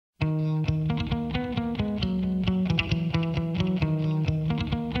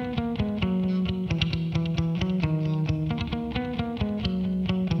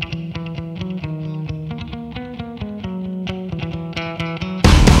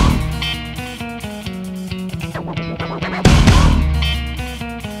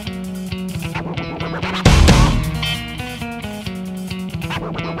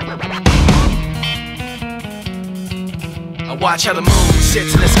Watch how the moon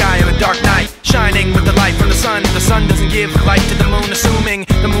sits in the sky on a dark night, shining with the light from the sun. The sun doesn't give light to the moon, assuming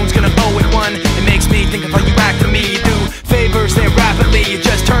the moon's gonna owe it one. It makes me think of how you act to me. You do favors there rapidly, you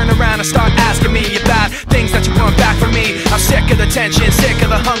just turn around and start asking me about things that you want back from me. I'm sick of the tension, sick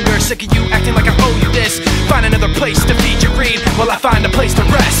of the hunger, sick of you acting like I owe you this. Find another place to feed your greed while I find a place to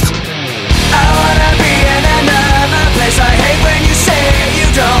rest. I wanna be in another place. I hate when you say you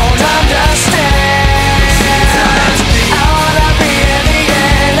don't understand. I wanna be in the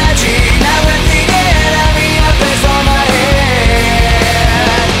energy, not with the enemy, a place for my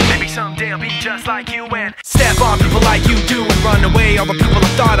head. Maybe someday I'll be just like you and step on people like you do and run away all the people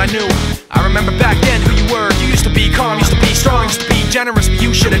I thought I knew. I remember back then who you were. You used to be calm, used to be strong, used to be generous, but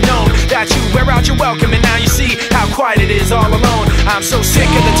you should have known that you wear out your welcome, and now you see how quiet it is all alone. I'm so sick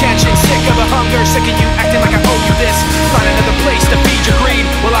of the tension, sick of the hunger, sick of you acting like I owe you this. Find another place to feed your greed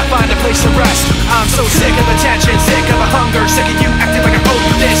while I find a place to rest. I'm so sick of the tension, sick of the hunger, sick of you acting like I owe you this.